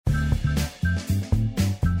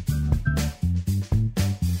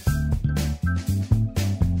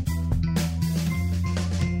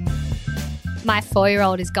My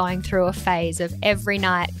 4-year-old is going through a phase of every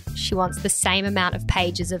night she wants the same amount of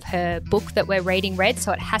pages of her book that we're reading read.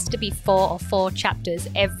 So it has to be 4 chapters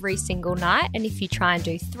every single night. And if you try and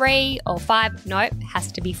do 3 or 5, nope, it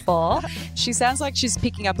has to be 4. She sounds like she's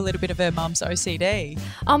picking up a little bit of her mum's OCD.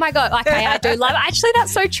 Oh my God. Okay, I do love it. Actually,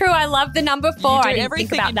 that's so true. I love the number 4. I didn't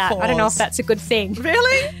think about that. I don't know if that's a good thing.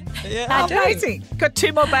 Really? Yeah. Amazing. Got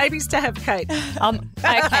 2 more babies to have, Kate. Okay,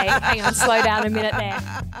 hang on, slow down a minute there.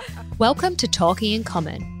 Welcome to Talking in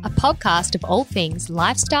Common, a podcast of all things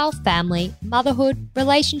lifestyle, family, motherhood,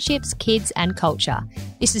 relationships, kids and culture.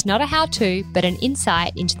 This is not a how-to, but an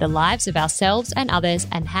insight into the lives of ourselves and others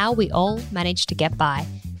and how we all manage to get by.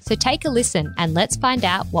 So take a listen and let's find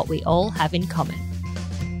out what we all have in common.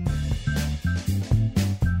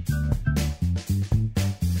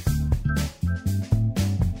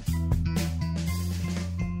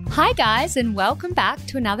 Hi guys, and welcome back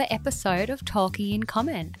to another episode of Talking in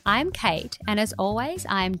Common. I'm Kate, and as always,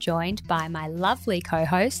 I am joined by my lovely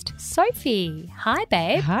co-host, Sophie. Hi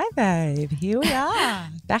babe. Hi babe, here we are,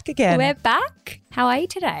 back again. We're back. How are you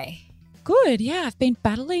today? Good, yeah. I've been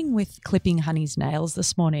battling with clipping Honey's nails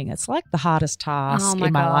this morning. It's like the hardest task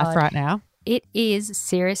in my life right now. It is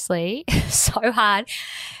seriously so hard.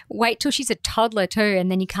 Wait till she's a toddler too, and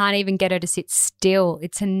then you can't even get her to sit still.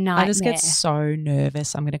 It's a nightmare. I just get so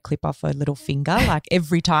nervous. I'm going to clip off her little finger. Like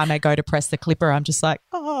every time I go to press the clipper, I'm just like,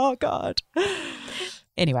 oh God.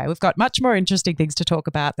 Anyway, we've got much more interesting things to talk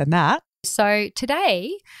about than that. So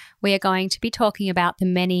today we are going to be talking about the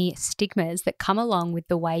many stigmas that come along with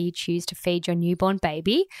the way you choose to feed your newborn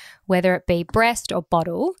baby, whether it be breast or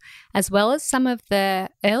bottle, as well as some of the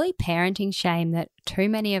early parenting shame that too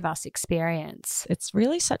many of us experience. It's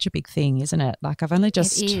really such a big thing, isn't it? Like I've only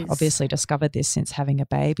just obviously discovered this since having a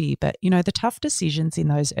baby, but you know, the tough decisions in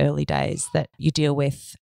those early days that you deal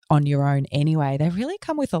with on your own anyway, they really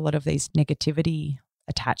come with a lot of these negativity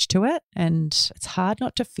attached to it, and it's hard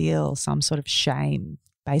not to feel some sort of shame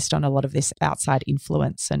based on a lot of this outside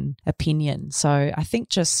influence and opinion. So I think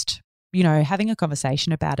just, you know, having a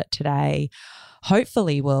conversation about it today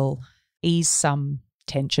hopefully will ease some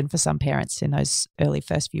tension for some parents in those early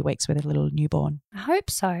first few weeks with a little newborn. I hope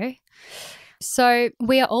so. So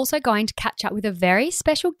we are also going to catch up with a very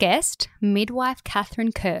special guest, midwife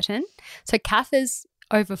Catherine Curtin. So Kath is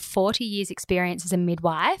over 40 years experience as a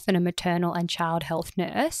midwife and a maternal and child health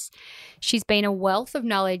nurse. She's been a wealth of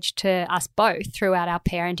knowledge to us both throughout our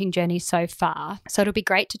parenting journey so far. So it'll be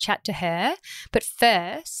great to chat to her. But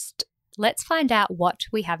first, let's find out what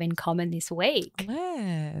we have in common this week.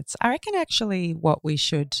 Let's. I reckon actually what we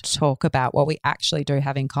should talk about, what we actually do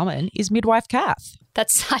have in common is midwife Kath.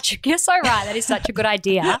 You're so right. That is such a good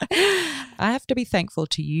idea. I have to be thankful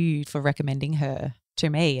to you for recommending her to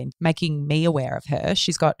me and making me aware of her.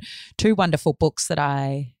 She's got 2 wonderful books that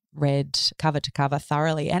I read cover to cover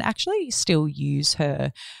thoroughly and actually still use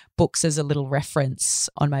her books as a little reference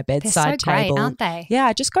on my bedside table. They're so great, aren't they? Yeah,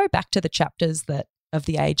 I just go back to the chapters of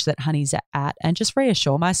the age that Honey's at and just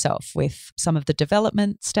reassure myself with some of the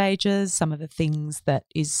development stages, some of the things that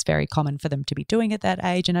is very common for them to be doing at that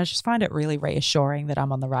age. And I just find it really reassuring that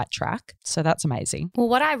I'm on the right track. So that's amazing. Well,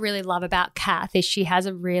 what I really love about Kath is she has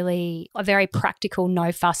a very practical,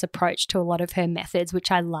 no-fuss approach to a lot of her methods,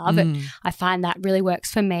 which I love. And I find that really works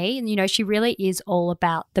for me. And, you know, she really is all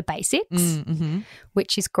about the basics,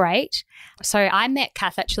 which is great. So I met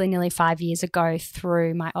Kath actually nearly 5 years ago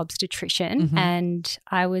through my obstetrician and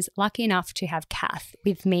I was lucky enough to have Kath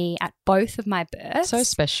with me at both of my births. So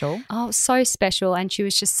special. Oh, so special. And she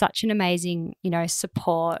was just such an amazing, you know,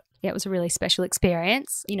 support. Yeah, it was a really special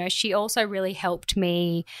experience. You know, she also really helped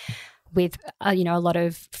me with, a lot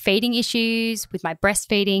of feeding issues, with my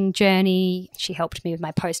breastfeeding journey. She helped me with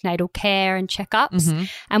my postnatal care and checkups.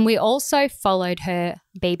 And we also followed her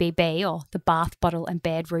BBB, or the bath, bottle and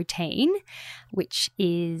bed routine, which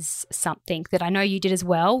is something that I know you did as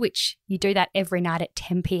well, which you do that every night at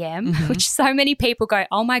 10 p.m, which so many people go,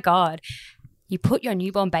 oh my God, you put your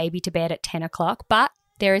newborn baby to bed at 10 o'clock, but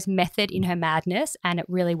there is method in her madness and it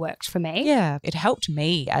really worked for me. Yeah, it helped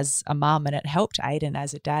me as a mum and it helped Aiden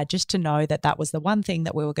as a dad just to know that that was the one thing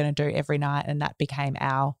that we were going to do every night and that became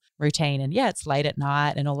our routine. And yeah, it's late at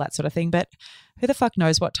night and all that sort of thing, but who the fuck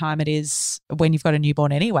knows what time it is when you've got a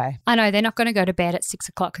newborn anyway? I know, they're not going to go to bed at 6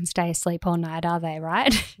 o'clock and stay asleep all night, are they,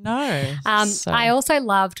 right? No. I also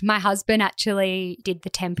loved, my husband actually did the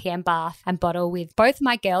 10 p.m. bath and bottle with both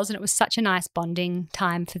my girls and it was such a nice bonding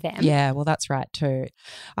time for them. Yeah, well, that's right too.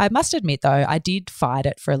 I must admit though, I did fight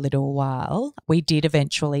it for a little while. We did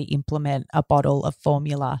eventually implement a bottle of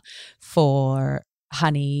formula for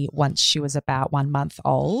Honey once she was about 1 month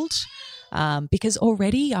old. because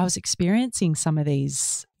already I was experiencing some of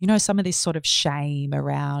these, some of this sort of shame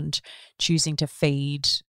around choosing to feed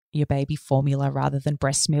your baby formula rather than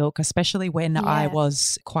breast milk, especially when I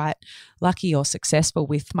was quite lucky or successful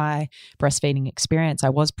with my breastfeeding experience. I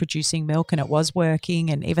was producing milk and it was working.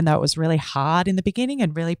 And even though it was really hard in the beginning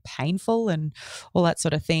and really painful and all that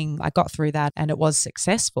sort of thing, I got through that and it was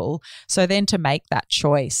successful. So then to make that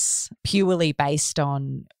choice purely based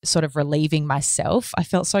on sort of relieving myself, I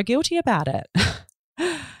felt so guilty about it.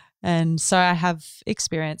 And so I have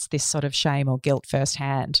experienced this sort of shame or guilt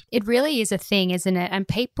firsthand. It really is a thing, isn't it? And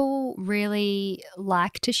people really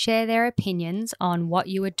like to share their opinions on what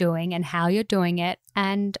you are doing and how you're doing it.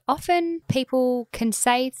 And often people can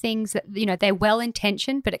say things that, they're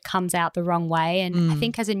well-intentioned, but it comes out the wrong way. And I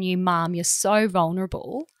think as a new mum, you're so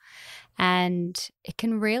vulnerable. And it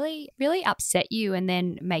can really, really upset you and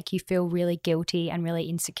then make you feel really guilty and really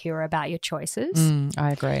insecure about your choices.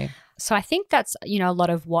 I agree. So I think that's, a lot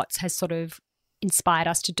of what has sort of inspired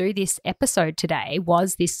us to do this episode today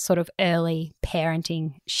was this sort of early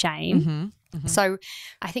parenting shame. So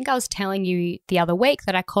I think I was telling you the other week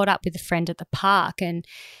that I caught up with a friend at the park and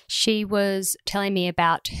she was telling me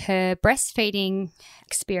about her breastfeeding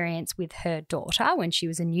experience with her daughter when she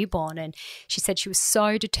was a newborn, and she said she was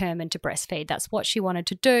so determined to breastfeed. That's what she wanted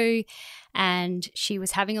to do, and she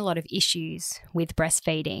was having a lot of issues with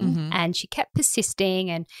breastfeeding and she kept persisting,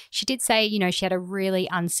 and she did say, she had a really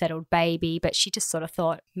unsettled baby, but she just sort of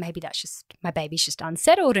thought maybe that's just my baby's just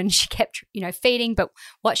unsettled, and she kept, feeding, but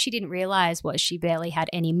what she didn't realize was she barely had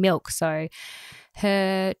any milk. So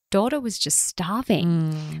her daughter was just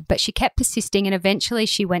starving, but she kept persisting, and eventually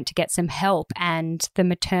she went to get some help, and the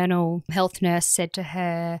maternal health nurse said to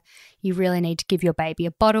her, you really need to give your baby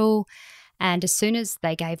a bottle. And as soon as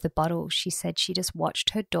they gave the bottle, she said she just watched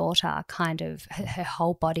her daughter kind of, her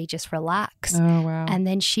whole body just relax. Oh, wow. And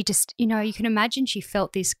then she just, you can imagine she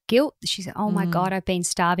felt this guilt. She said, oh my God, I've been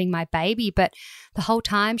starving my baby. But the whole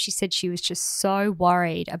time she said she was just so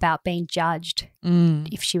worried about being judged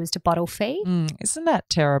if she was to bottle feed. Isn't that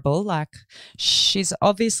terrible? Like, she's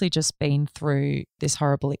obviously just been through this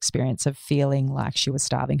horrible experience of feeling like she was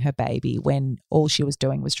starving her baby when all she was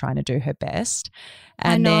doing was trying to do her best.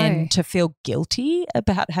 And then to feel guilty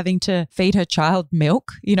about having to feed her child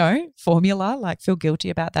milk, formula, like feel guilty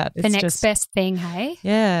about that. It's the next best thing, hey?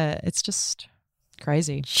 Yeah, it's just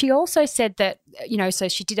crazy. She also said that, so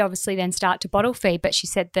she did obviously then start to bottle feed, but she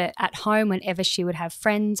said that at home whenever she would have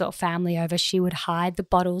friends or family over, she would hide the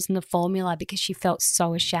bottles and the formula because she felt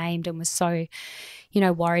so ashamed and was so,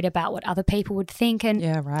 worried about what other people would think. And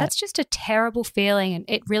that's just a terrible feeling. And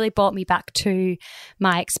it really brought me back to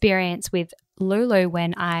my experience with Lulu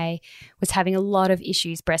when I was having a lot of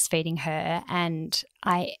issues breastfeeding her, and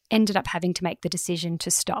I ended up having to make the decision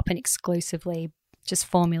to stop and exclusively just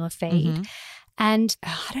formula feed. And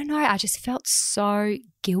I don't know, I just felt so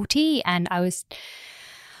guilty, and I was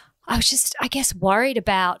just, I guess, worried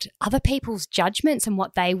about other people's judgments and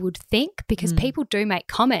what they would think, because people do make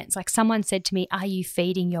comments. Like someone said to me, are you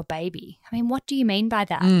feeding your baby? I mean, what do you mean by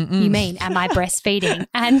that? You mean, am I breastfeeding?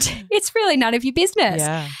 And it's really none of your business.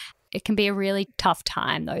 Yeah. It can be a really tough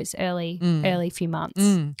time, those early few months.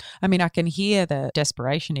 I mean, I can hear the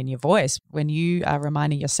desperation in your voice when you are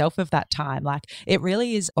reminding yourself of that time. Like, it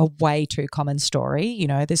really is a way too common story,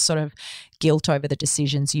 this sort of guilt over the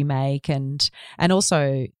decisions you make, and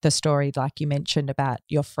also the story like you mentioned about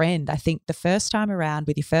your friend. I think the first time around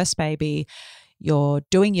with your first baby, you're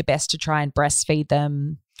doing your best to try and breastfeed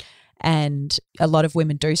them. And a lot of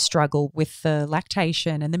women do struggle with the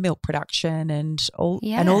lactation and the milk production and all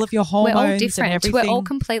of your hormones. We're all different. And everything. We're all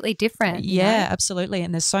completely different. Yeah, absolutely.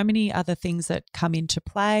 And there's so many other things that come into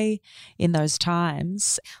play in those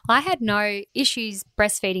times. I had no issues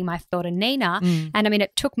breastfeeding my daughter Nina, and I mean,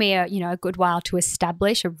 it took me a good while to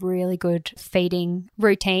establish a really good feeding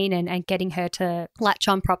routine and getting her to latch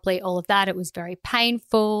on properly. All of that, it was very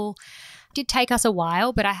painful. Did take us a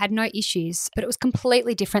while, but I had no issues. But it was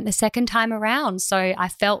completely different the second time around. So I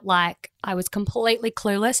felt like I was completely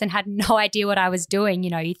clueless and had no idea what I was doing.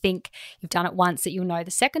 You think you've done it once that you'll know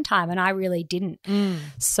the second time, and I really didn't.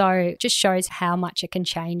 So it just shows how much it can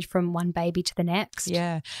change from one baby to the next.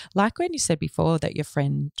 Yeah. Like when you said before that your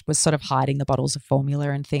friend was sort of hiding the bottles of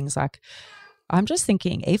formula and things, like, I'm just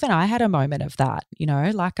thinking, even I had a moment of that,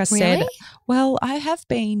 like I said. Really? Well, I have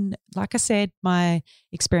been, like I said, my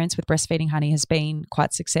experience with breastfeeding Honey has been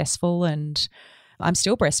quite successful, and I'm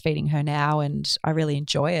still breastfeeding her now, and I really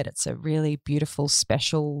enjoy it. It's a really beautiful,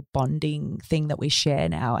 special bonding thing that we share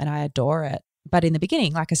now, and I adore it. But in the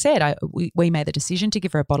beginning, like I said, we made the decision to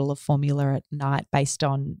give her a bottle of formula at night based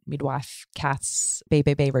on midwife Kath's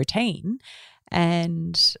BBB routine.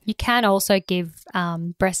 And you can also give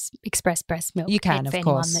express breast milk. You can, for of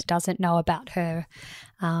anyone course. that doesn't know about her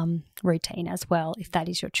routine as well, if that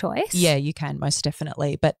is your choice. Yeah, you can, most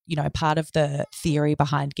definitely. But, part of the theory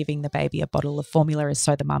behind giving the baby a bottle of formula is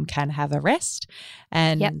so the mum can have a rest.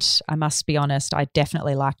 And I must be honest, I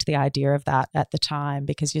definitely liked the idea of that at the time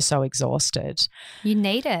because you're so exhausted. You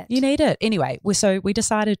need it. You need it. Anyway, so we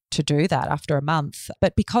decided to do that after a month.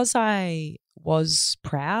 But because I was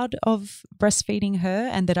proud of breastfeeding her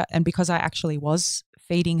and because I actually was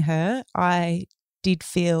feeding her, I did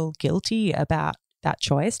feel guilty about that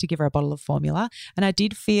choice to give her a bottle of formula. And I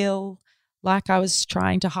did feel like I was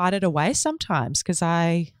trying to hide it away sometimes because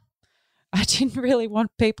I didn't really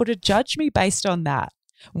want people to judge me based on that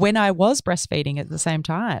when I was breastfeeding at the same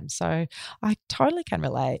time. So I totally can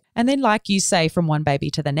relate. And then, like you say, from one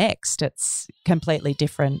baby to the next, it's completely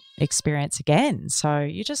different experience again. So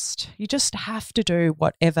you just have to do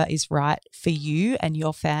whatever is right for you and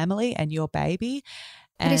your family and your baby.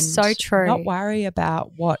 It is so true. Not worry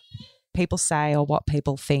about what people say or what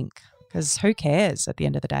people think, because who cares at the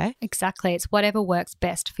end of the day? Exactly. It's whatever works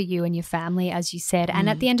best for you and your family, as you said. And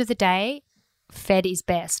at the end of the day, fed is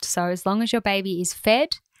best. So as long as your baby is fed,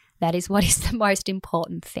 that is what is the most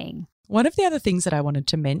important thing. One of the other things that I wanted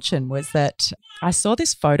to mention was that I saw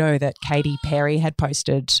this photo that Katy Perry had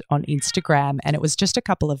posted on Instagram, and it was just a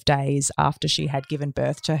couple of days after she had given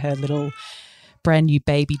birth to her little brand new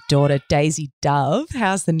baby daughter, Daisy Dove.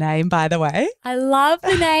 How's the name, by the way? I love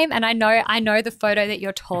the name, and I know the photo that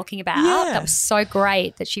you're talking about. Yeah. That was so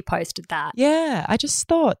great that she posted that. Yeah, I just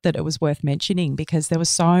thought that it was worth mentioning because there was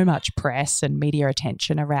so much press and media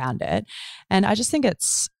attention around it. And I just think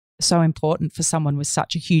it's so important for someone with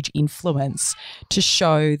such a huge influence to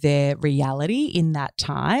show their reality in that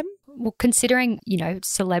time. Well, considering,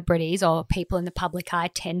 celebrities or people in the public eye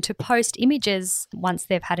tend to post images once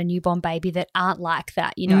they've had a newborn baby that aren't like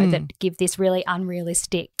that, that give this really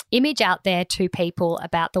unrealistic image out there to people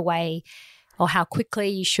about the way or how quickly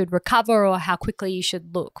you should recover or how quickly you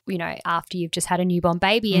should look, after you've just had a newborn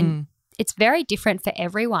baby. And it's very different for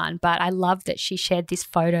everyone, but I love that she shared this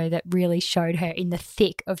photo that really showed her in the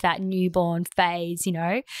thick of that newborn phase.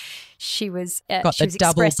 She was got she the was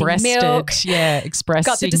double-breasted, milk,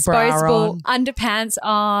 expressing got the bra disposable on. underpants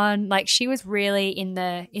on. Like she was really in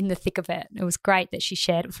the thick of it. It was great that she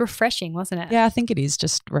shared. It was refreshing, wasn't it? Yeah, I think it is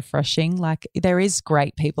just refreshing. Like there is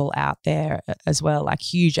great people out there as well, like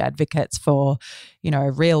huge advocates for,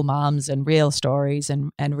 real mums and real stories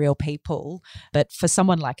and real people. But for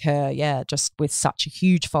someone like her, just with such a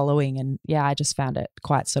huge following, and I just found it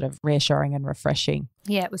quite sort of reassuring and refreshing.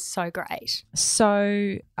 Yeah, it was so great.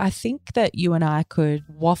 So I think that you and I could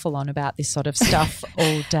waffle on about this sort of stuff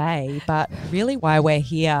all day, but really why we're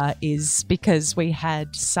here is because we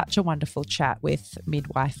had such a wonderful chat with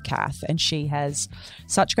midwife Kath, and she has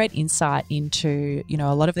such great insight into,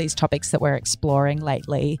 a lot of these topics that we're exploring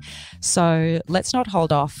lately. So let's not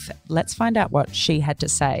hold off. Let's find out what she had to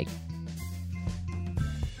say.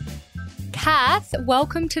 Kath,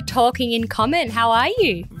 welcome to Talking in Comment. How are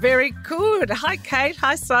you? Very good. Hi, Kate.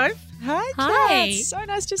 Hi, Soph. Hi, Hi. Kath. So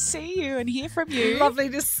nice to see you and hear from you. Lovely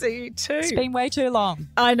to see you too. It's been way too long.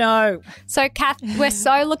 I know. So, Kath, we're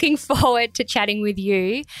so looking forward to chatting with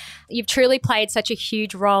you. You've truly played such a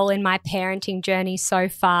huge role in my parenting journey so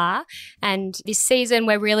far. And this season,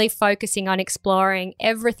 we're really focusing on exploring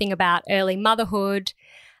everything about early motherhood,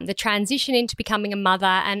 the transition into becoming a mother,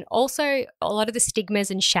 and also a lot of the stigmas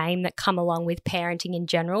and shame that come along with parenting in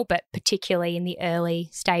general, but particularly in the early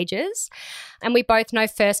stages. And we both know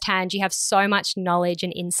firsthand you have so much knowledge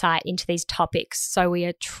and insight into these topics. So we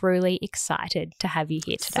are truly excited to have you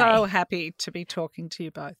here today. So happy to be talking to you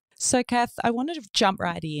both. So, Kath, I wanted to jump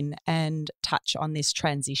right in and touch on this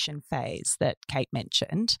transition phase that Kate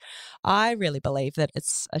mentioned. I really believe that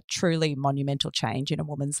it's a truly monumental change in a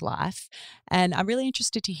woman's life. And I'm really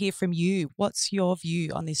interested to hear from you. What's your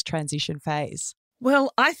view on this transition phase?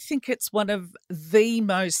 Well, I think it's one of the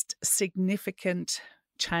most significant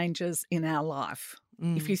changes in our life.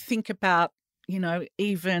 If you think about, we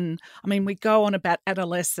go on about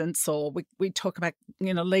adolescence, or we talk about,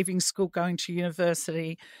 leaving school, going to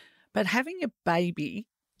university. But having a baby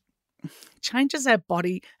changes our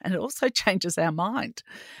body and it also changes our mind.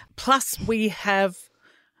 Plus, we have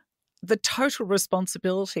the total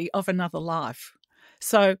responsibility of another life.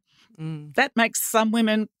 So that makes some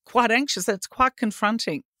women quite anxious. It's quite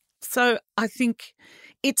confronting. So I think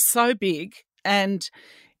it's so big, and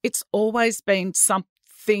it's always been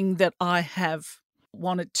something that I have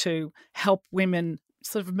wanted to help women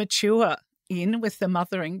sort of mature in with the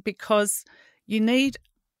mothering, because you need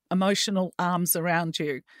emotional arms around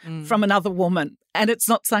you from another woman. And it's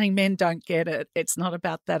not saying men don't get it. It's not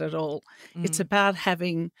about that at all. It's about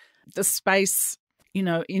having the space,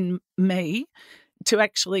 in me to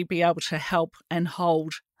actually be able to help and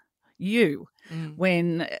hold you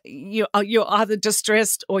when you're either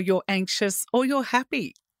distressed or you're anxious or you're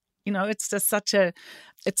happy. It's just such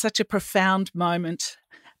a profound moment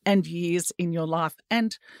and years in your life.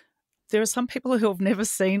 And there are some people who have never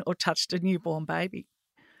seen or touched a newborn baby.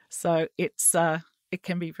 So it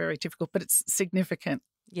can be very difficult, but it's significant.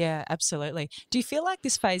 Yeah, absolutely. Do you feel like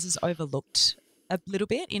this phase is overlooked a little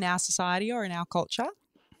bit in our society or in our culture?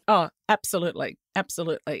 Oh, absolutely.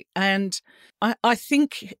 Absolutely. And I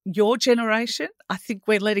think your generation, I think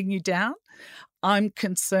we're letting you down. I'm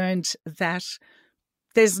concerned that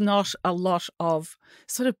there's not a lot of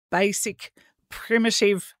sort of basic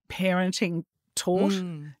primitive parenting taught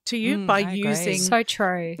to you by using so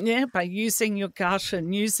true. Yeah, by using your gut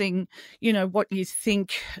and using, what you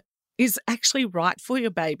think is actually right for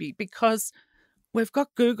your baby, because we've got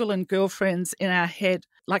Google and girlfriends in our head.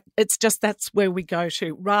 Like, it's just that's where we go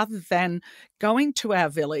to, rather than going to our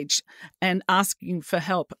village and asking for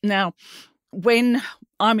help. Now, when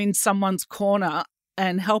I'm in someone's corner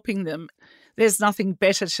and helping them, there's nothing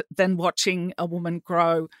better than watching a woman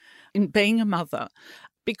grow in being a mother,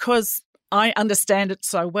 because I understand it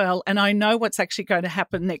so well and I know what's actually going to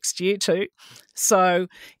happen next year too. So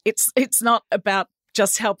it's not about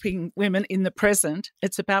just helping women in the present.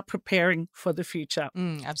 It's about preparing for the future.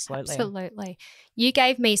 Absolutely. Absolutely. You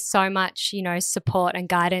gave me so much, support and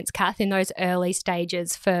guidance, Kath, in those early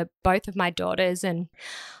stages for both of my daughters. And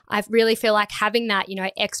I really feel like having that,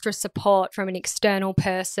 extra support from an external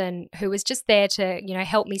person who was just there to,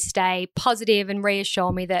 help me stay positive and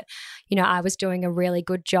reassure me that, I was doing a really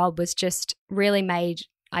good job was just really made,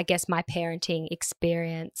 I guess, my parenting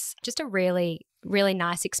experience just a really, really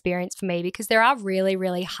nice experience for me, because there are really,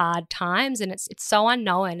 really hard times and it's so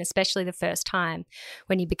unknown, especially the first time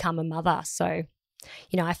when you become a mother. So,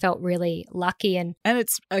 I felt really lucky. And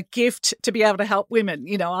it's a gift to be able to help women.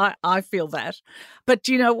 I feel that. But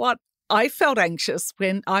you know what? I felt anxious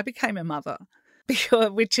when I became a mother,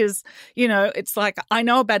 which is, it's like I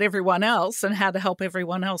know about everyone else and how to help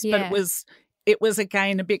everyone else, but it was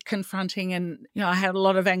again a bit confronting, and I had a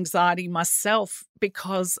lot of anxiety myself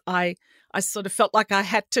because I sort of felt like I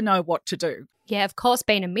had to know what to do. Yeah, of course,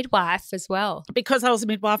 being a midwife as well. Because I was a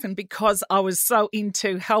midwife and because I was so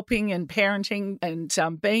into helping and parenting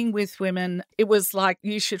and being with women, it was like,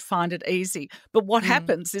 you should find it easy. But what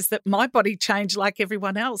happens is that my body changed like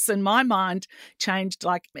everyone else and my mind changed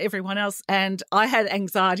like everyone else, and I had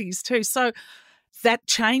anxieties too. So that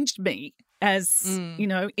changed me as,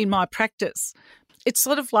 in my practice. It's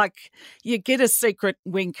sort of like you get a secret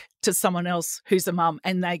wink to someone else who's a mum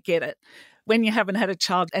and they get it. When you haven't had a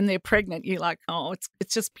child and they're pregnant, you're like, oh,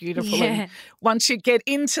 it's just beautiful. Yeah. And once you get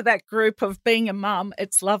into that group of being a mum,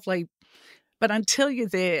 it's lovely. But until you're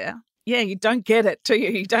there, you don't get it, do you?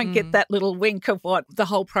 You don't get that little wink of what the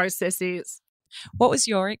whole process is. What was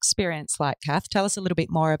your experience like, Kath? Tell us a little bit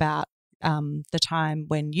more about the time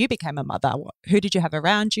when you became a mother. Who did you have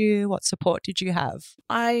around you? What support did you have?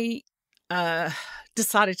 I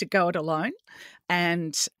decided to go it alone,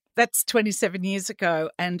 and that's 27 years ago,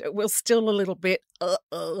 and it was still a little bit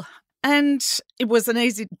and it was an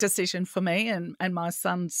easy decision for me, and my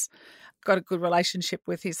son's got a good relationship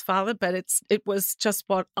with his father, but it was just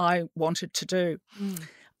what I wanted to do.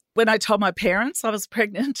 When I told my parents I was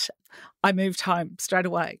pregnant, I moved home straight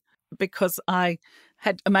away because I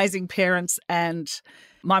had amazing parents, and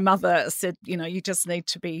my mother said, you just need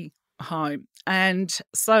to be home. And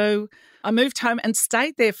so I moved home and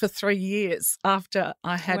stayed there for 3 years after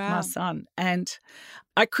I had my son. And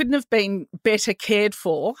I couldn't have been better cared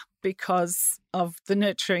for because of the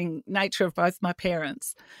nurturing nature of both my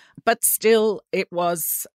parents. But still, it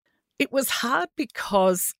was hard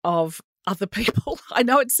because of other people. I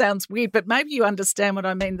know it sounds weird, but maybe you understand what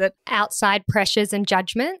I mean. That outside pressures and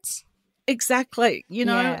judgments. Exactly,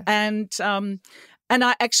 and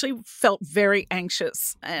I actually felt very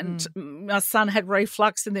anxious, and my son had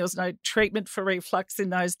reflux and there was no treatment for reflux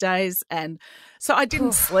in those days. And so I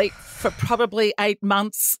didn't sleep for probably 8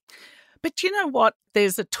 months. But you know what?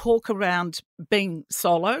 There's a talk around being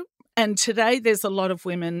solo. And today there's a lot of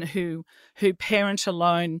women who parent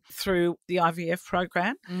alone through the IVF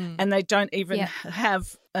program, and they don't even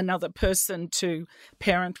have another person to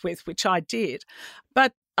parent with, which I did.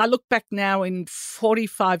 But I look back now in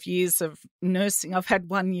 45 years of nursing, I've had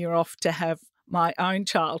 1 year off to have my own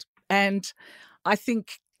child, and I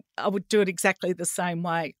think I would do it exactly the same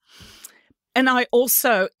way. And I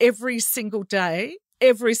also, every single day,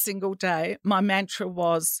 every single day, my mantra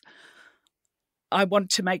was, I want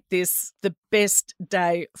to make this the best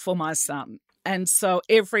day for my son. And so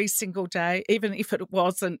every single day, even if it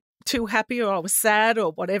wasn't too happy or I was sad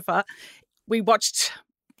or whatever, we watched,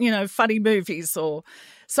 funny movies. So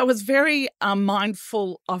I was very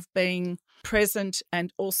mindful of being present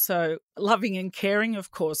and also loving and caring, of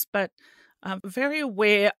course, but very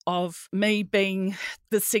aware of me being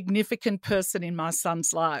the significant person in my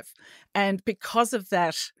son's life. And because of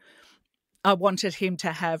that, I wanted him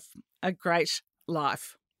to have a great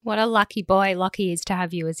life. What a lucky boy Lockie is to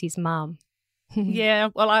have you as his mum. Yeah,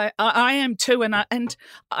 well, I am too. And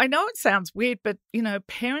I know it sounds weird, but,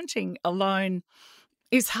 parenting alone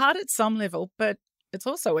is hard at some level, but it's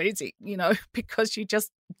also easy, because you're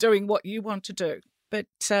just doing what you want to do. But,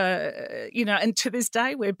 and to this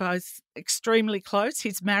day, we're both extremely close.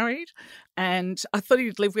 He's married, and I thought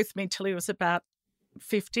he'd live with me till he was about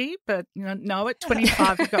 50, but, no, at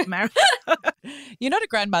 25 he got married. You're not a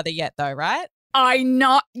grandmother yet, though, right?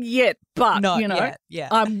 Not yet, but, not yet. Yeah.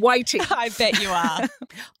 I'm waiting. I bet you are.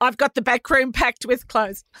 I've got the back room packed with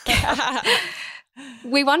clothes.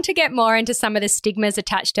 We want to get more into some of the stigmas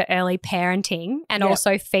attached to early parenting and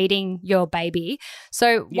also feeding your baby.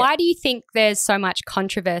 So why do you think there's so much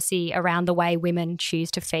controversy around the way women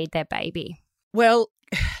choose to feed their baby? Well,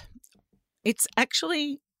 it's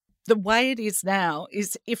actually the way it is now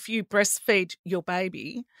is if you breastfeed your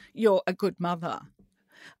baby, you're a good mother.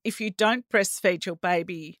 If you don't breastfeed your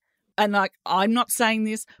baby, and I'm not saying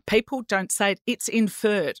this, people don't say it, it's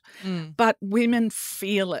inferred, but women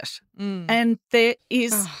feel it. And there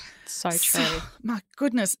is... so true. My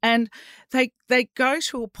goodness. And they go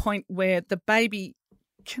to a point where the baby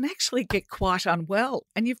can actually get quite unwell.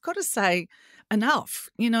 And you've got to say enough,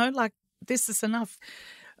 this is enough.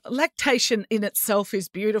 Lactation in itself is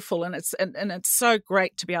beautiful and it's so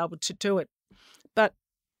great to be able to do it. But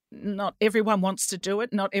not everyone wants to do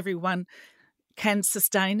it. Not everyone can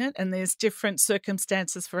sustain it, and there's different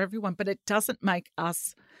circumstances for everyone, but it doesn't make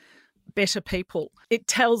us better people. It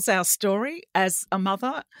tells our story as a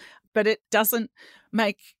mother, but it doesn't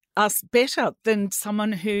make us better than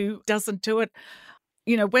someone who doesn't do it.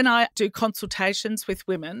 When I do consultations with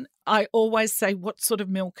women, I always say, what sort of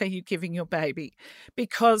milk are you giving your baby?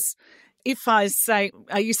 Because if I say,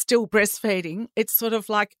 are you still breastfeeding? It's sort of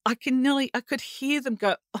like I could hear them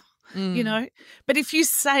go, oh, But if you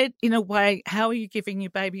say it in a way, how are you giving your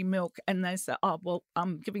baby milk? And they say, oh, well,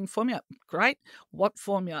 I'm giving formula. Great. What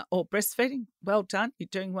formula? Or breastfeeding? Well done. You're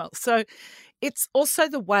doing well. So it's also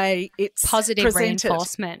the way it's positive presented.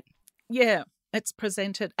 Reinforcement. Yeah, it's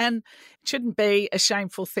presented. And it shouldn't be a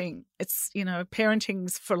shameful thing. It's,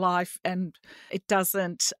 parenting's for life, and it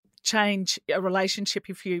doesn't change a relationship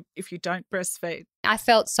if you don't breastfeed. I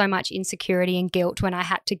felt so much insecurity and guilt when I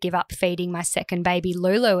had to give up feeding my second baby,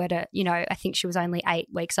 Lulu, at I think she was only 8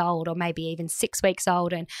 weeks old or maybe even 6 weeks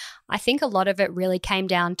old. And I think a lot of it really came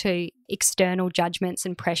down to external judgments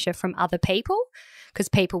and pressure from other people, because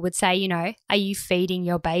people would say, are you feeding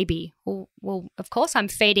your baby? Well, of course I'm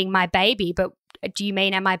feeding my baby, but do you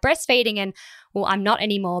mean am I breastfeeding? And well, I'm not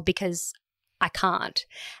anymore because I can't.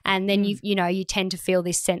 And then you tend to feel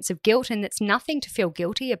this sense of guilt, and it's nothing to feel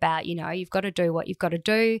guilty about. You've got to do what you've got to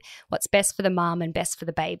do, what's best for the mum and best for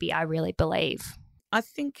the baby, I really believe. I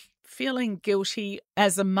think feeling guilty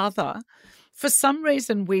as a mother, for some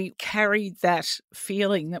reason we carry that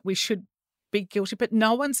feeling that we should be guilty, but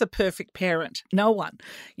no one's a perfect parent. No one.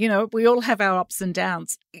 We all have our ups and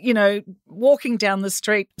downs. Walking down the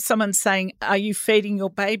street, someone saying, are you feeding your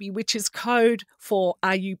baby? Which is code for,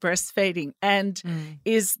 are you breastfeeding? And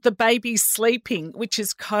is the baby sleeping? Which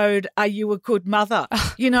is code, are you a good mother?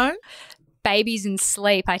 Babies in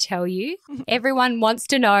sleep, I tell you. Everyone wants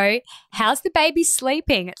to know, how's the baby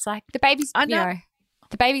sleeping? It's like the baby's,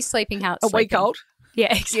 the baby's sleeping how it's sleeping. A week old.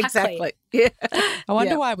 Yeah, exactly. Yeah. I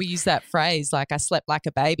wonder why we use that phrase, like I slept like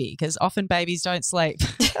a baby, because often babies don't sleep.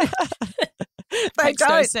 They don't.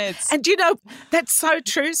 No sense. And, that's so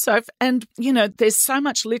true, Soph. And, there's so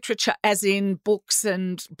much literature, as in books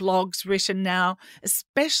and blogs written now,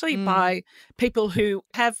 especially by people who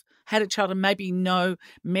have had a child and maybe no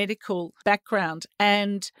medical background.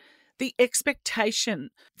 And the expectation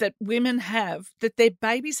that women have that their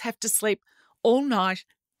babies have to sleep all night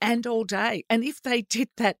and all day. And if they did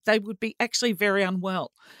that, they would be actually very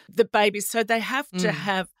unwell, the babies. So they have to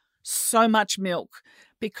have so much milk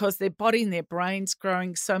because their body and their brain's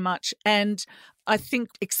growing so much. And I think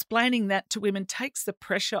explaining that to women takes the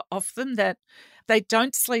pressure off them that they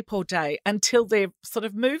don't sleep all day until they're sort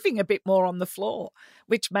of moving a bit more on the floor,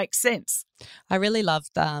 which makes sense. I really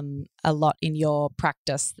loved a lot in your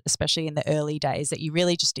practice, especially in the early days, that you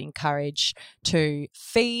really just encourage to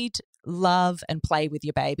feed, love and play with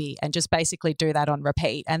your baby and just basically do that on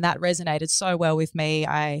repeat. And that resonated so well with me.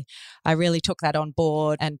 I really took that on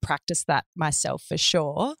board and practiced that myself for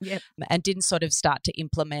sure. Yep. And didn't sort of start to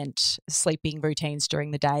implement sleeping routines during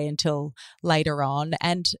the day until later on.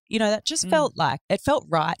 And, you know, that just felt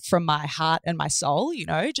right from my heart and my soul, you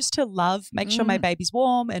know, just to love, make sure my baby's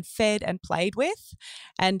warm and fed and played with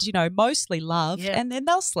and, you know, mostly loved, and then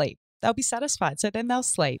they'll sleep. They'll be satisfied. So then they'll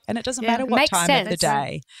sleep. And it doesn't matter what time of the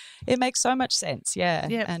day. It makes so much sense. Yeah.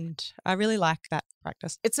 And I really like that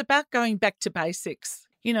practice. It's about going back to basics.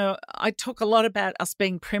 You know, I talk a lot about us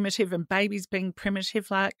being primitive and babies being primitive.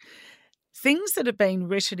 Like things that have been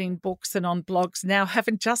written in books and on blogs now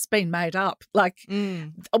haven't just been made up. Like,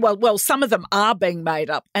 well, some of them are being made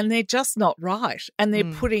up and they're just not right. And they're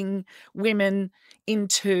putting women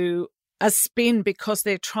into a spin because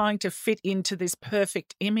they're trying to fit into this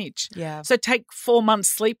perfect image. Yeah. So take 4 months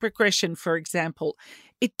sleep regression, for example.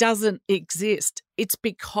 It doesn't exist. It's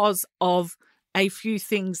because of a few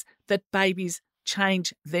things that babies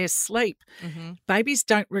change their sleep. Babies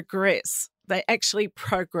don't regress. They actually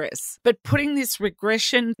progress. But putting this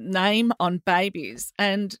regression name on babies,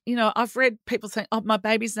 and, you know, I've read people saying, oh, my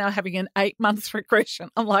baby's now having an 8-month regression.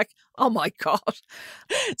 I'm like, oh, my God.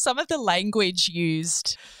 Some of the language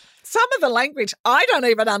used... Some of the language I don't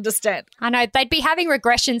even understand. I know. They'd be having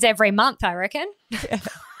regressions every month, I reckon.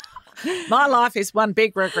 My life is one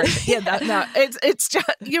big regression. No, it's just,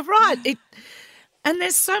 you're right. And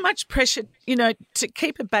there's so much pressure, you know, to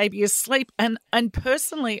keep a baby asleep. And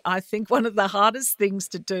personally, I think one of the hardest things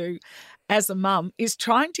to do as a mum is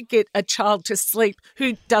trying to get a child to sleep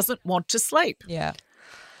who doesn't want to sleep. Yeah.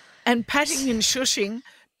 And patting and shushing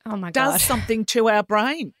does something to our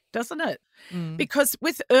brain, doesn't it? Because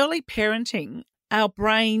with early parenting, our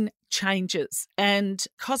brain changes, and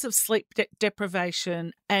because of sleep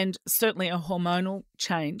deprivation and certainly a hormonal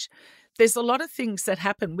change, there's a lot of things that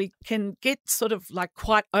happen. We can get sort of like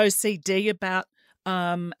quite OCD about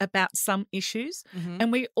some issues,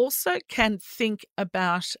 and we also can think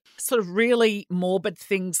about sort of really morbid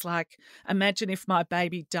things like, imagine if my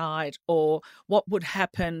baby died, or what would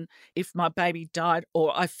happen if my baby died,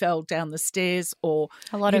 or I fell down the stairs, or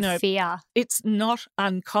a lot of fear. It's not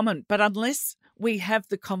uncommon, but unless we have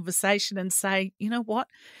the conversation and say, you know what,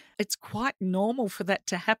 it's quite normal for that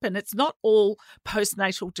to happen. It's not all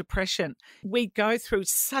postnatal depression. We go through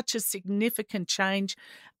such a significant change,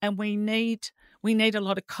 and we need a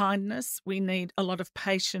lot of kindness. We need a lot of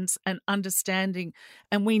patience and understanding,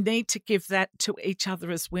 and we need to give that to each other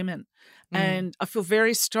as women. And I feel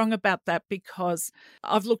very strong about that because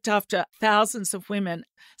I've looked after thousands of women,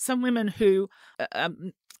 some women who are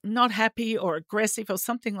not happy or aggressive or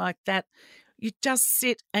something like that. You just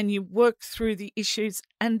sit and you work through the issues,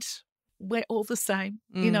 and we're all the same.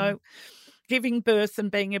 You know, giving birth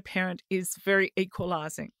and being a parent is very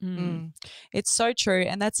equalising. It's so true.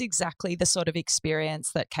 And that's exactly the sort of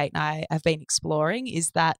experience that Kate and I have been exploring,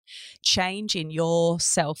 is that change in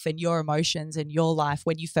yourself and your emotions and your life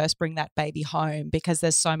when you first bring that baby home, because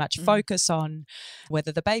there's so much focus on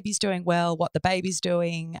whether the baby's doing well, what the baby's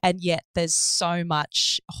doing, and yet there's so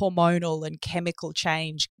much hormonal and chemical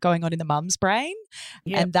change going on in the mum's brain.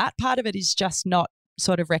 And that part of it is just not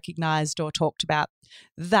sort of recognised or talked about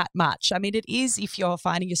that much. I mean, it is if you're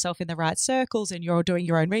finding yourself in the right circles and you're doing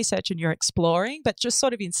your own research and you're exploring, but just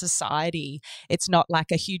sort of in society, it's not like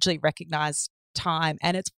a hugely recognised time,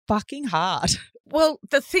 and it's fucking hard. Well,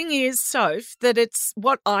 the thing is, Soph, that it's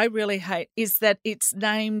what I really hate is that it's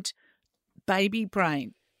named baby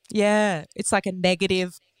brain. Yeah, it's like a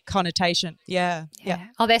negative connotation. Yeah.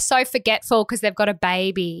 Oh, they're so forgetful because they've got a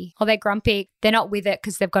baby, or they're grumpy. They're not with it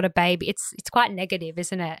because they've got a baby. It's quite negative,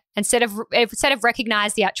 isn't it? Instead of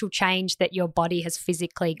recognize the actual change that your body has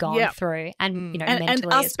physically gone through, and mentally and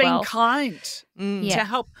us as well. being kind to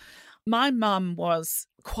help. My mum was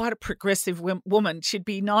quite a progressive woman. She'd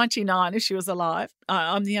be 99 if she was alive.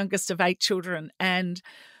 I'm the youngest of 8 children, and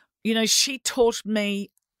she taught me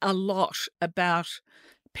a lot about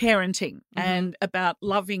parenting and about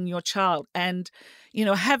loving your child, and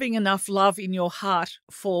having enough love in your heart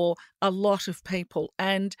for a lot of people.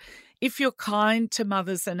 And if you're kind to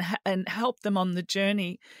mothers and help them on the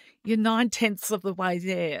journey, you're 9/10 of the way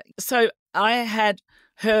there. So I had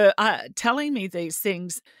her telling me these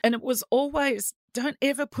things, and it was always, don't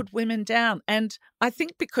ever put women down. And I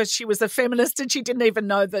think because she was a feminist and she didn't even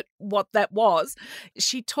know what that was,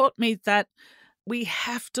 she taught me that we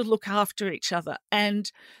have to look after each other,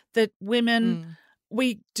 and that women,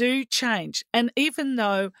 we do change. And even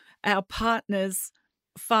though our partners,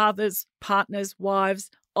 fathers, partners, wives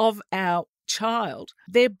of our child,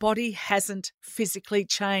 their body hasn't physically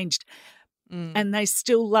changed and they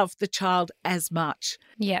still love the child as much.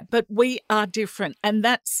 Yeah. But we are different. And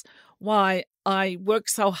that's why I work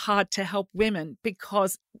so hard to help women,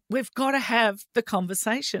 because we've got to have the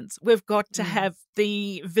conversations. We've got to have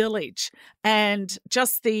the village, and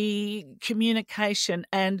just the communication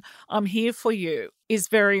and I'm here for you is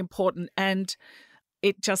very important, and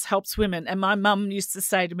it just helps women. And my mum used to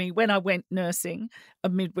say to me when I went nursing a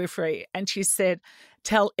midwifery, and she said,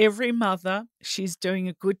 tell every mother she's doing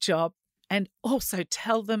a good job, and also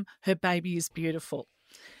tell them her baby is beautiful.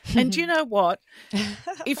 And you know what?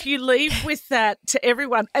 If you leave with that to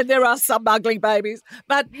everyone, and there are some ugly babies,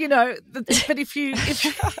 but you know, but if you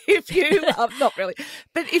not really,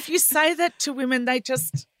 but if you say that to women, they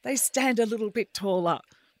stand a little bit taller,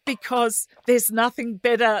 because there's nothing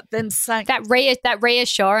better than saying that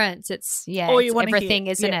reassurance. It's everything,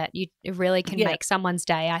 isn't it? It really can make someone's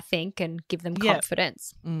day, I think, and give them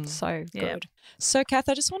confidence. So good. So, Kath,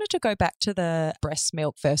 I just wanted to go back to the breast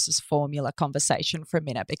milk versus formula conversation for a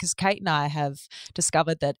minute, because Kate and I have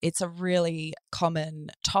discovered that it's a really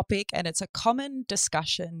common topic, and it's a common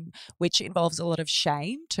discussion which involves a lot of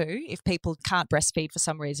shame too. If people can't breastfeed for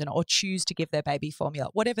some reason or choose to give their baby formula,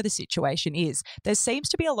 whatever the situation is, there seems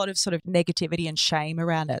to be a lot of sort of negativity and shame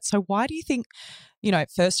around it. So why do you think,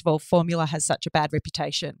 first of all, formula has such a bad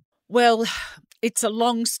reputation? Well, it's a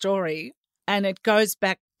long story, and it goes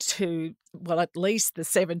back to, at least the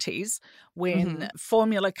 70s, when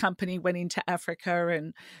Formula Company went into Africa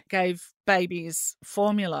and gave babies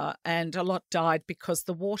formula, and a lot died because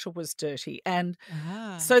the water was dirty. And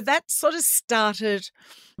so that sort of started,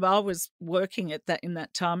 I was working at that in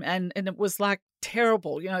that time, and it was like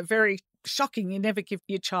terrible, very shocking. You never give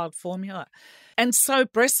your child formula. And so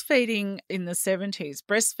breastfeeding in the 70s,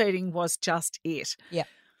 breastfeeding was just it. Yeah.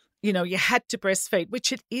 You had to breastfeed,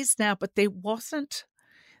 which it is now, but there wasn't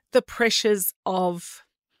the pressures of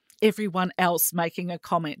everyone else making a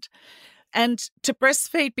comment. And to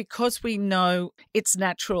breastfeed, because we know it's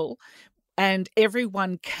natural and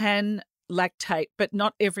everyone can lactate, but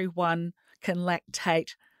not everyone can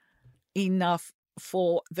lactate enough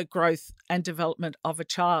for the growth and development of a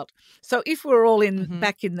child. So if we're all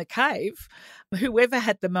back in the cave, whoever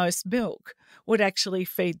had the most milk would actually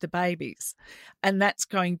feed the babies. And that's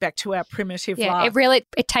going back to our primitive life.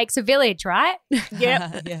 It takes a village, right?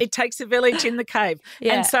 It takes a village in the cave.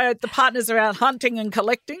 Yeah. And so the partners are out hunting and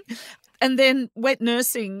collecting. And then wet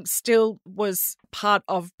nursing still was part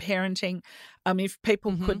of parenting if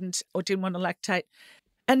people couldn't or didn't want to lactate.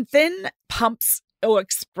 And then pumps or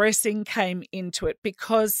expressing came into it,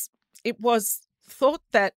 because it was thought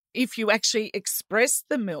that if you actually expressed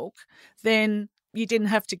the milk, then you didn't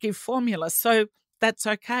have to give formula. So that's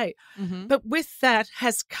okay. But with that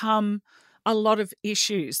has come a lot of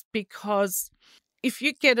issues, because if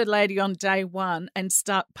you get a lady on day one and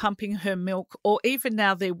start pumping her milk, or even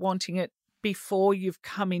now they're wanting it before you've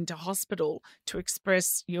come into hospital to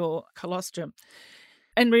express your colostrum,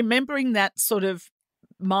 and remembering that sort of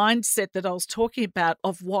mindset that I was talking about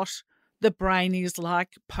of what the brain is like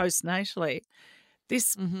postnatally,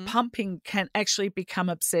 this pumping can actually become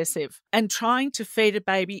obsessive. And trying to feed a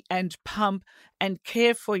baby and pump and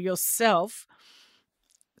care for yourself,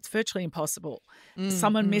 it's virtually impossible.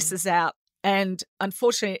 Someone misses out, and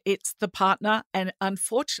unfortunately it's the partner, and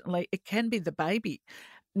unfortunately it can be the baby.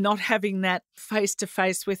 Not having that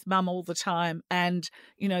face-to-face with mum all the time, and,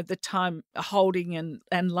 the time holding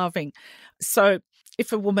and loving. So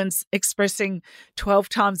if a woman's expressing 12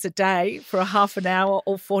 times a day for a half an hour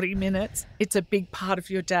or 40 minutes, it's a big part of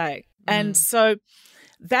your day. And so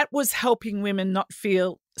that was helping women not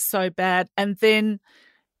feel so bad. And then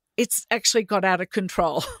it's actually got out of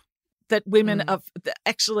control. That women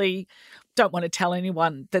actually don't want to tell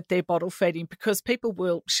anyone that they're bottle feeding, because people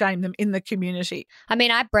will shame them in the community. I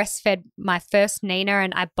mean, I breastfed my first Nina,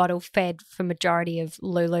 and I bottle fed for majority of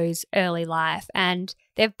Lulu's early life, and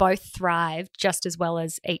they've both thrived just as well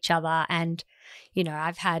as each other. And,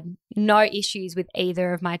 I've had no issues with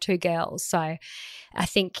either of my two girls. So I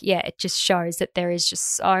think, it just shows that there is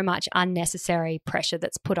just so much unnecessary pressure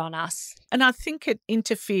that's put on us. And I think it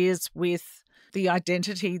interferes with the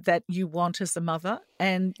identity that you want as a mother,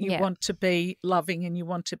 and you want to be loving, and you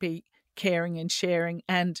want to be caring and sharing.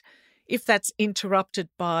 And if that's interrupted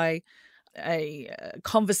by a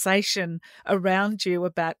conversation around you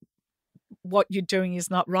about what you're doing is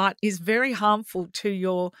not right, is very harmful to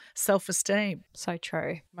your self-esteem. So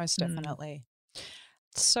true. Most definitely.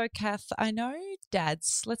 So, Kath, I know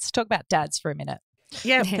dads, let's talk about dads for a minute.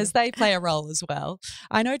 Yeah, because they play a role as well.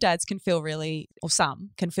 I know dads can feel really, or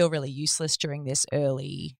some can feel really useless during this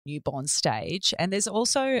early newborn stage. And there's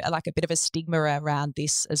also like a bit of a stigma around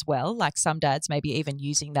this as well. Like some dads maybe even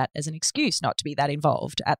using that as an excuse not to be that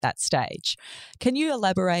involved at that stage. Can you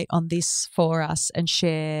elaborate on this for us and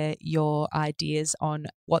share your ideas on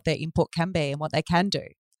what their input can be and what they can do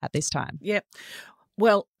at this time? Yeah.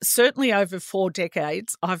 Well, certainly over 4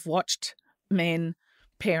 decades, I've watched men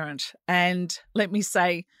parent. And let me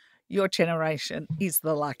say, your generation is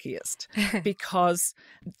the luckiest because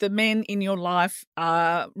the men in your life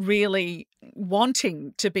are really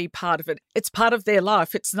wanting to be part of it. It's part of their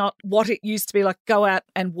life. It's not what it used to be, like go out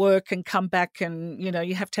and work and come back and, you know,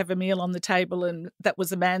 you have to have a meal on the table and that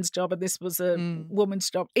was a man's job and this was a woman's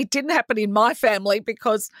job. It didn't happen in my family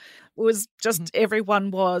because it was just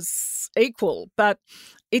everyone was equal. But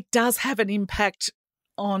it does have an impact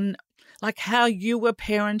on like how you were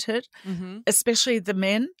parented, especially the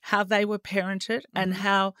men, how they were parented and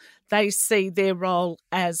how they see their role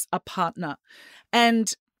as a partner.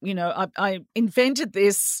 And, you know, I invented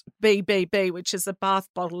this BBB, which is a bath,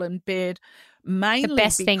 bottle and bed, mainly the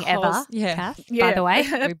best thing ever, Kath, by the way.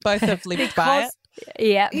 We both have lived by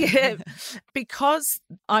it. Yeah, because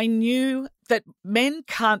I knew that men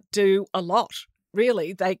can't do a lot.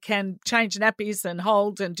 Really, they can change nappies and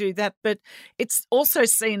hold and do that, but it's also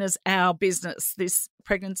seen as our business, this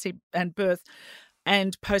pregnancy and birth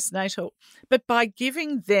and postnatal. But by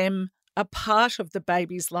giving them a part of the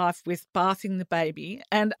baby's life with bathing the baby,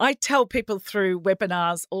 and I tell people through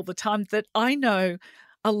webinars all the time that I know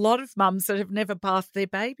a lot of mums that have never bathed their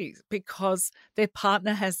babies because their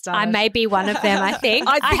partner has done I may be one of them, I think.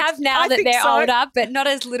 I have now that they're older, but not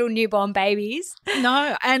as little newborn babies.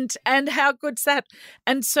 No, and how good's that?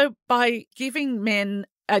 And so by giving men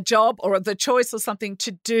a job or the choice or something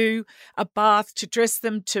to do a bath, to dress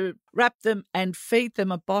them, to wrap them and feed them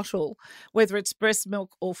a bottle, whether it's breast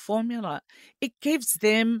milk or formula, it gives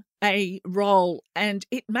them a role and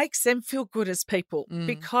it makes them feel good as people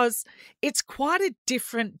because it's quite a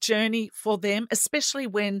different journey for them, especially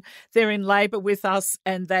when they're in labour with us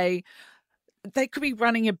and they could be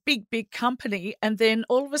running a big, big company and then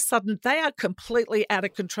all of a sudden they are completely out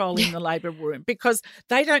of control in the labour room because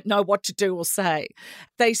they don't know what to do or say.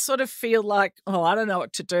 They sort of feel like, oh, I don't know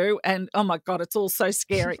what to do and, oh, my God, it's all so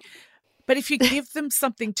scary. But if you give them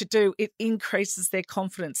something to do, it increases their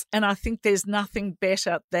confidence. And I think there's nothing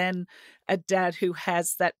better than a dad who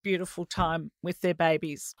has that beautiful time with their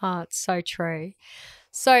babies. Oh, it's so true.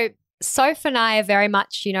 So Soph and I are very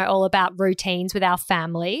much, you know, all about routines with our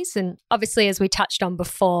families. And obviously, as we touched on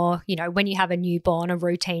before, you know, when you have a newborn, a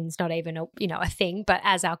routine's not even a thing. But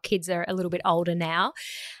as our kids are a little bit older now,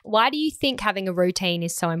 why do you think having a routine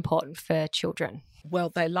is so important for children? Well,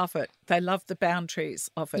 they love it. They love the boundaries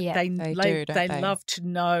of it. Yeah, they love to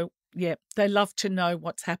know. Yeah, they love to know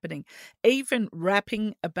what's happening. Even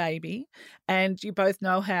wrapping a baby, and you both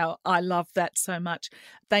know how I love that so much.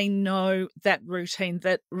 They know that routine,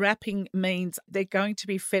 that wrapping means they're going to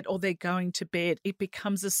be fed or they're going to bed. It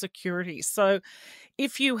becomes a security. So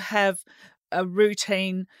if you have a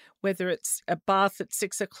routine, whether it's a bath at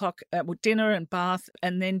 6 o'clock, dinner and bath,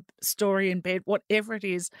 and then story in bed, whatever it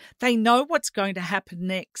is, they know what's going to happen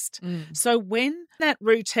next. So when that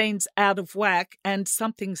routine's out of whack and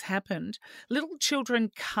something's happened, little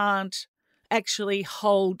children can't actually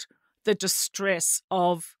hold the distress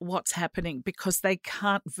of what's happening because they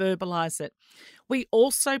can't verbalize it. We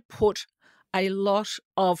also put a lot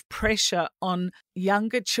of pressure on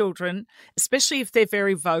younger children, especially if they're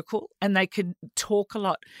very vocal and they can talk a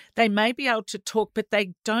lot. They may be able to talk, but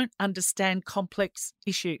they don't understand complex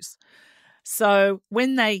issues. So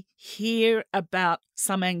when they hear about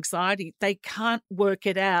some anxiety, they can't work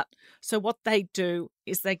it out. So what they do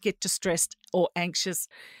is they get distressed or anxious.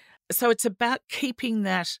 So it's about keeping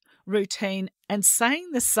that routine and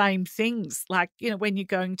saying the same things, like, you know, when you're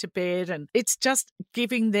going to bed, and it's just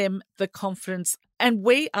giving them the confidence. And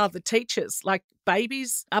we are the teachers, like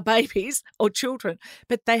babies are babies or children,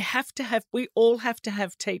 but we all have to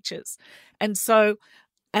have teachers. And so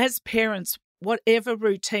as parents, whatever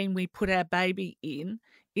routine we put our baby in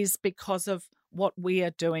is because of what we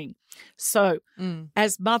are doing. So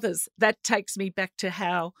as mothers, that takes me back to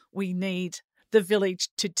how we need the village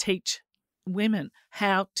to teach women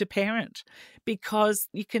how to parent, because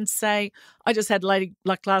you can say, I just had a lady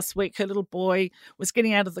like last week, her little boy was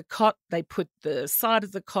getting out of the cot. They put the side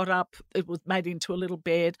of the cot up. It was made into a little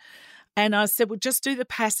bed. And I said, well, just do the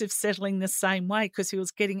passive settling the same way because he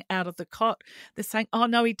was getting out of the cot. They're saying, oh,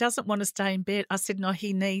 no, he doesn't want to stay in bed. I said, no,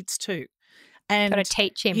 he needs to. And got to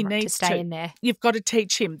teach him to stay in there. You've got to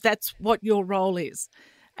teach him. That's what your role is.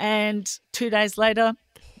 And 2 days later,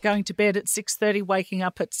 going to bed at 6:30, waking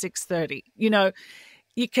up at 6:30. You know,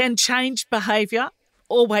 you can change behaviour,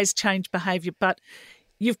 always change behaviour, but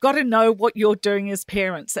you've got to know what you're doing as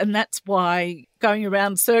parents. And that's why going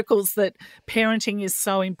around circles that parenting is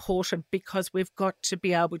so important, because we've got to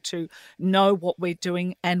be able to know what we're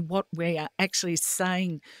doing and what we are actually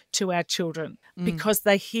saying to our children, because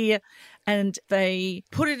they hear and they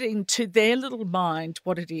put it into their little mind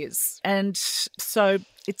what it is. And so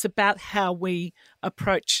it's about how we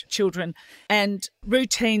approach children, and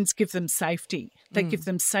routines give them safety. They give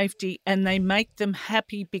them safety and they make them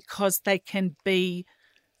happy because they can be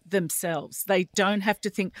themselves. They don't have to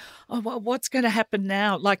think, oh, well, what's going to happen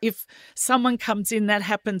now? Like if someone comes in, that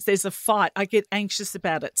happens, there's a fight, I get anxious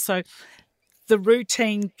about it. So the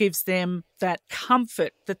routine gives them that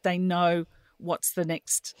comfort that they know what's the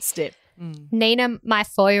next step. Nina, my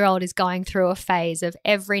 4-year-old, is going through a phase of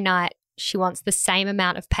every night she wants the same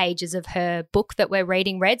amount of pages of her book that we're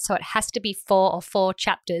read. So it has to be 4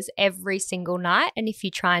 chapters every single night. And if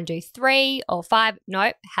you try and do 3 or 5,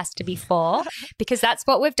 nope, it has to be 4 because that's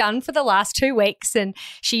what we've done for the last 2 weeks. And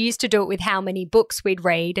she used to do it with how many books we'd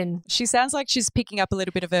read. And she sounds like she's picking up a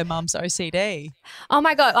little bit of her mum's OCD. Oh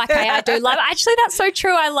my God. Okay, I do love it. Actually, that's so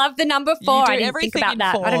true. I love the number 4. I didn't think about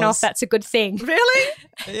that. 4s. I don't know if that's a good thing. Really?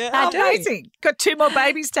 Yeah. Amazing. Got 2 more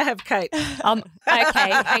babies to have, Kate. Okay,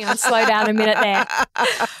 hang on, slow down a minute there.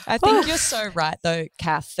 I think you're so right though,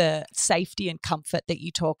 Kath, the safety and comfort that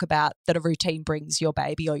you talk about that a routine brings your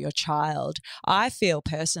baby or your child. I feel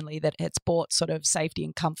personally that it's brought sort of safety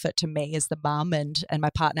and comfort to me as the mum and my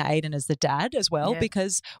partner Aiden as the dad as well,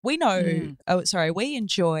 because we know, we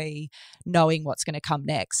enjoy knowing what's going to come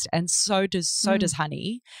next, and so does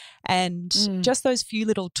Honey. And just those few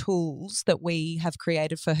little tools that we have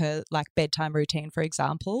created for her, like bedtime routine, for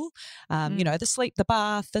example, you know, the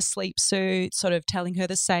bath, the sleep suit, sort of telling her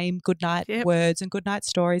the same goodnight words and goodnight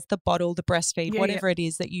stories, the bottle, the breastfeed, whatever it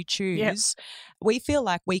is that you choose. We feel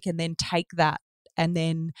like we can then take that and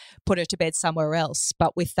then put her to bed somewhere else,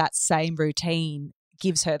 but with that same routine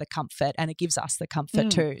gives her the comfort and it gives us the comfort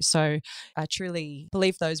too. So I truly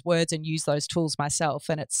believe those words and use those tools myself,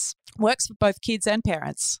 and it's works for both kids and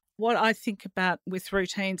parents. What I think about with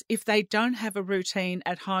routines, if they don't have a routine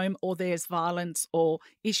at home or there's violence or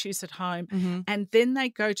issues at home, and then they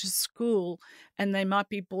go to school and they might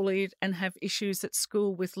be bullied and have issues at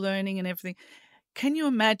school with learning and everything, can you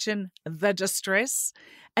imagine the distress?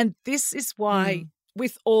 And this is why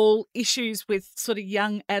with all issues with sort of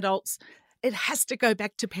young adults, it has to go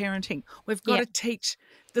back to parenting. We've got to teach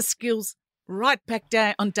the skills right back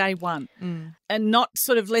on day one and not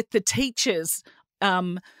sort of let the teachers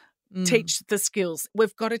teach the skills.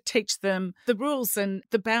 We've got to teach them the rules and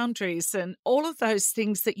the boundaries and all of those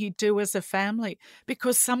things that you do as a family,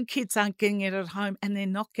 because some kids aren't getting it at home and they're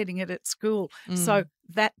not getting it at school. So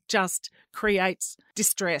that just creates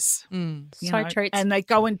distress. So true. And they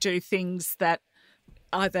go and do things that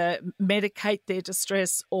either medicate their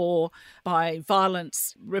distress or by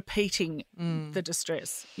violence repeating the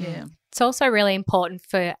distress. It's also really important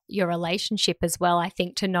for your relationship as well, I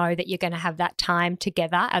think, to know that you're going to have that time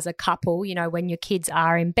together as a couple, you know, when your kids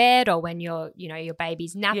are in bed or when your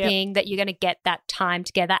baby's napping, that you're going to get that time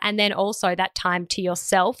together, and then also that time to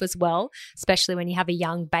yourself as well, especially when you have a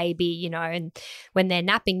young baby, you know, and when they're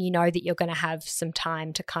napping, you know that you're going to have some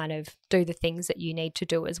time to kind of do the things that you need to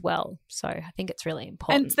do as well. So I think it's really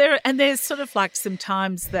important. And there's sort of like some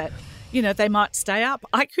times that, you know, they might stay up.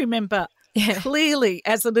 I can remember clearly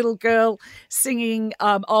as a little girl singing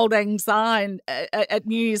Old Lang Syne at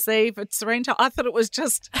New Year's Eve at Sorrento. I thought it was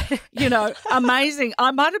just, you know, amazing.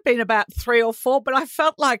 I might have been about 3 or 4, but I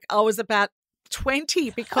felt like I was about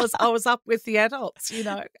 20 because I was up with the adults, you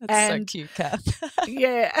know. That's so cute, Kath.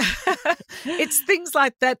 It's things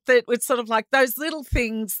like that it's sort of like those little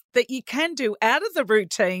things that you can do out of the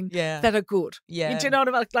routine that are good. Do you know what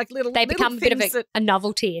I mean? Like little they become little a bit of a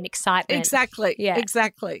novelty and excitement. Exactly.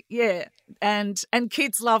 And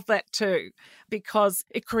kids love that too, because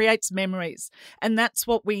it creates memories. And that's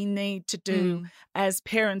what we need to do as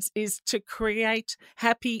parents, is to create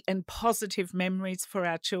happy and positive memories for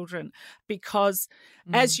our children, because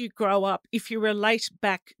as you grow up, if you relate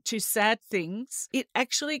back to sad things, it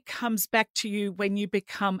actually comes back to you when you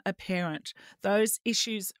become a parent. Those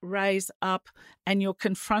issues raise up and you're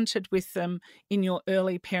confronted with them in your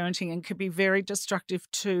early parenting and can be very destructive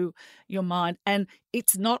to your mind. And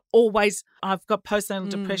it's not always, I've got postnatal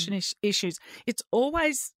depression issues. It's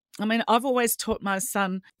always, I mean, I've always taught my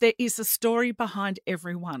son there is a story behind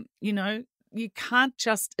everyone. You know, you can't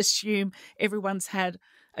just assume everyone's had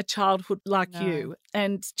a childhood like you,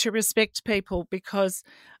 and to respect people, because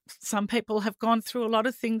some people have gone through a lot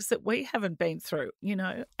of things that we haven't been through, you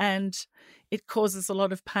know, and it causes a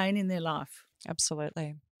lot of pain in their life.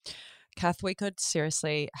 Absolutely. Kath, we could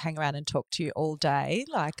seriously hang around and talk to you all day.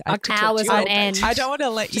 Like hours on end. I don't want to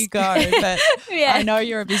let you go, but I know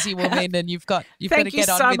you're a busy woman and you've got to get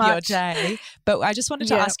on with your day. But I just wanted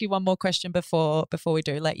to ask you one more question before we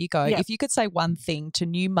do let you go. If you could say one thing to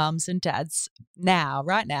new mums and dads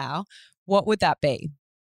right now, what would that be?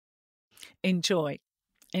 Enjoy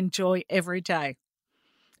every day.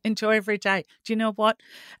 Enjoy every day. Do you know what?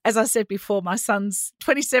 As I said before, my son's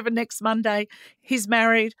 27 next Monday. He's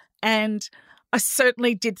married, and I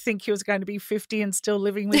certainly did think he was going to be 50 and still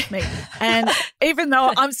living with me. And even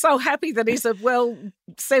though I'm so happy that he's a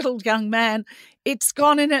well-settled young man, it's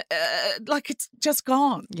gone it's just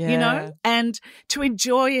gone, you know? And to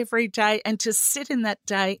enjoy every day and to sit in that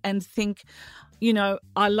day and think, you know,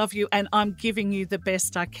 I love you and I'm giving you the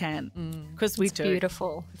best I can, because we do.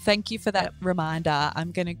 Beautiful. Thank you for that reminder.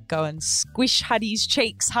 I'm going to go and squish Huddy's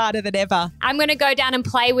cheeks harder than ever. I'm going to go down and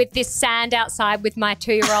play with this sand outside with my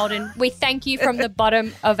 2-year-old, and we thank you from the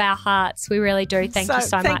bottom of our hearts. We really do. Thank you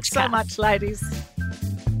so much, Thanks so much, ladies.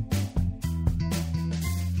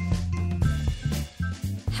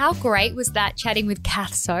 How great was that chatting with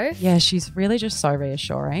Kath, Soph? Yeah, she's really just so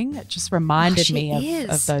reassuring. It just reminded me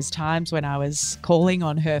of those times when I was calling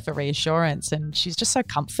on her for reassurance, and she's just so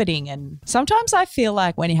comforting. And sometimes I feel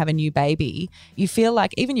like when you have a new baby, you feel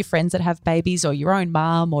like even your friends that have babies or your own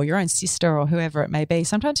mum or your own sister or whoever it may be,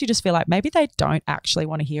 sometimes you just feel like maybe they don't actually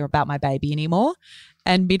want to hear about my baby anymore.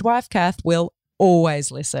 And Midwife Kath will always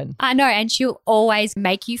listen. I know, and she'll always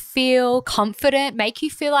make you feel confident, make you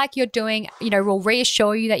feel like you're doing, you know, will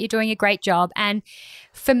reassure you that you're doing a great job. And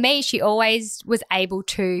for me, she always was able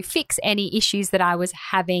to fix any issues that I was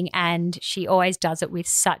having, and she always does it with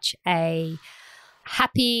such a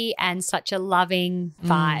happy and such a loving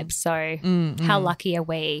vibe. So how lucky are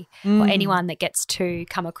we, or anyone that gets to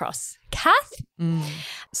come across Kath?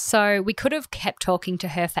 So we could have kept talking to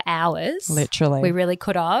her for hours. Literally. We really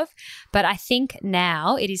could have. But I think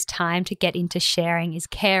now it is time to get into Sharing is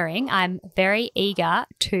Caring. I'm very eager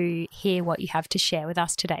to hear what you have to share with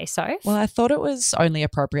us today, Soph. Well, I thought it was only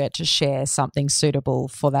appropriate to share something suitable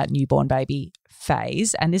for that newborn baby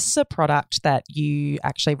phase, and this is a product that you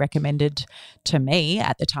actually recommended to me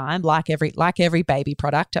at the time, like every baby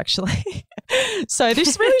product actually. So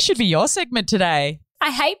this really should be your segment today. I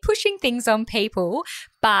hate pushing things on people,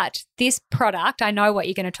 but this product, I know what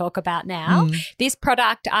you're going to talk about now. This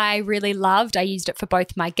product I really loved. I used it for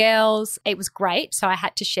both my girls. It was great, so I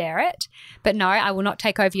had to share it. But no, I will not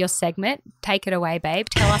take over your segment. Take it away, babe.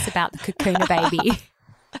 Tell us about the Kakuna Baby.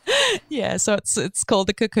 Yeah, so it's called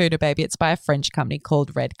the Kakuna Baby. It's by a French company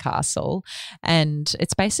called Redcastle, and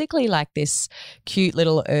it's basically like this cute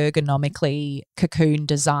little ergonomically cocoon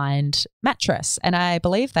designed mattress, and I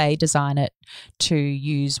believe they design it to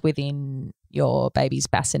use within your baby's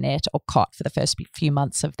bassinet or cot for the first few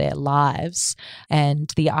months of their lives.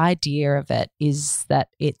 And the idea of it is that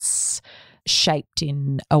it's shaped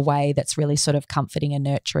in a way that's really sort of comforting and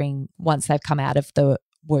nurturing once they've come out of the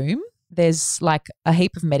womb. There's like a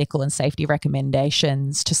heap of medical and safety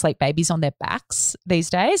recommendations to sleep babies on their backs these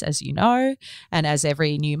days, as you know, and as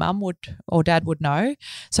every new mum would or dad would know.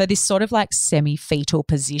 So this sort of like semi-fetal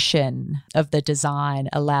position of the design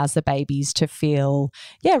allows the babies to feel,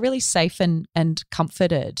 really safe and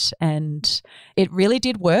comforted. And it really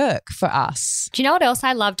did work for us. Do you know what else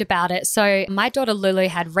I loved about it? So my daughter Lulu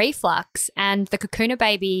had reflux, and the Kakuna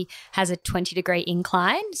Baby has a 20-degree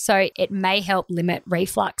incline, so it may help limit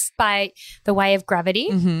reflux by the way of gravity.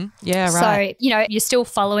 Yeah, right. So, you're still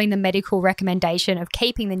following the medical recommendation of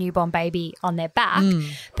keeping the newborn baby on their back,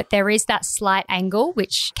 but there is that slight angle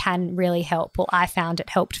which can really help. Well, I found it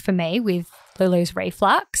helped for me with Lulu's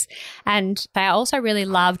reflux, and I also really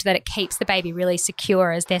loved that it keeps the baby really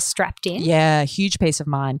secure as they're strapped in. Yeah, huge peace of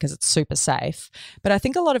mind because it's super safe. But I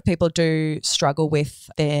think a lot of people do struggle with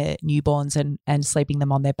their newborns and sleeping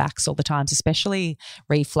them on their backs all the time, especially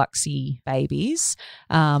refluxy babies.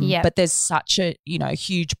 But there's such a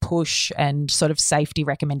huge push and sort of safety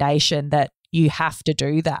recommendation that you have to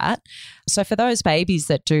do that. So for those babies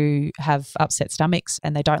that do have upset stomachs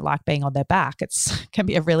and they don't like being on their back, it can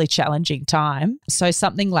be a really challenging time. So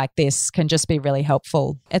something like this can just be really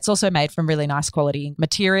helpful. It's also made from really nice quality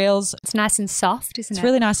materials. It's nice and soft, isn't it? It's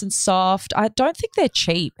really nice and soft. I don't think they're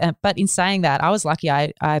cheap, but in saying that, I was lucky.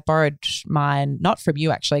 I borrowed mine, not from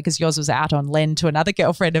you actually, because yours was out on lend to another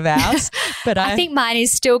girlfriend of ours. But I think mine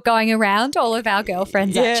is still going around all of our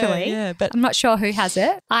girlfriends actually. Yeah, but I'm not sure who has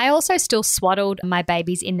it. I also still swaddled my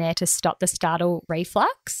babies in there to stop the startle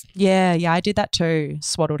reflux. Yeah, I did that too.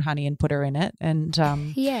 Swaddled honey and put her in it. And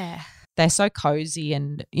yeah. They're so cozy.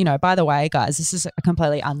 And, by the way, guys, this is a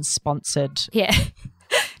completely unsponsored. Yeah.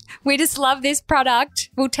 We just love this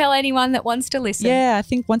product. We'll tell anyone that wants to listen. Yeah, I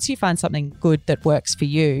think once you find something good that works for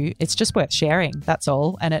you, it's just worth sharing. That's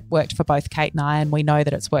all. And it worked for both Kate and I, and we know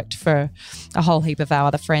that it's worked for a whole heap of our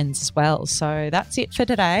other friends as well. So that's it for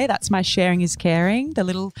today. That's my sharing is caring, the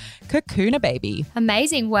little Kakuna baby.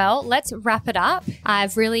 Amazing. Well, let's wrap it up.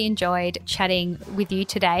 I've really enjoyed chatting with you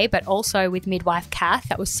today, but also with midwife Kath.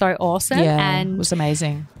 That was so awesome. Yeah, and it was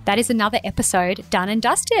amazing. That is another episode done and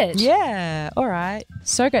dusted. Yeah. All right.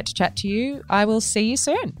 So great to chat to you. I will see you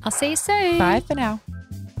soon. I'll see you soon. Bye for now.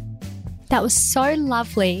 That was so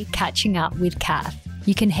lovely catching up with Kath.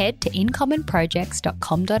 You can head to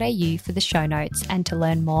incommonprojects.com.au for the show notes and to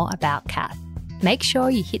learn more about Kath. Make sure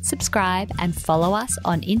you hit subscribe and follow us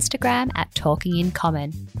on Instagram at Talking in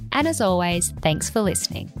Common. And as always, thanks for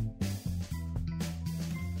listening.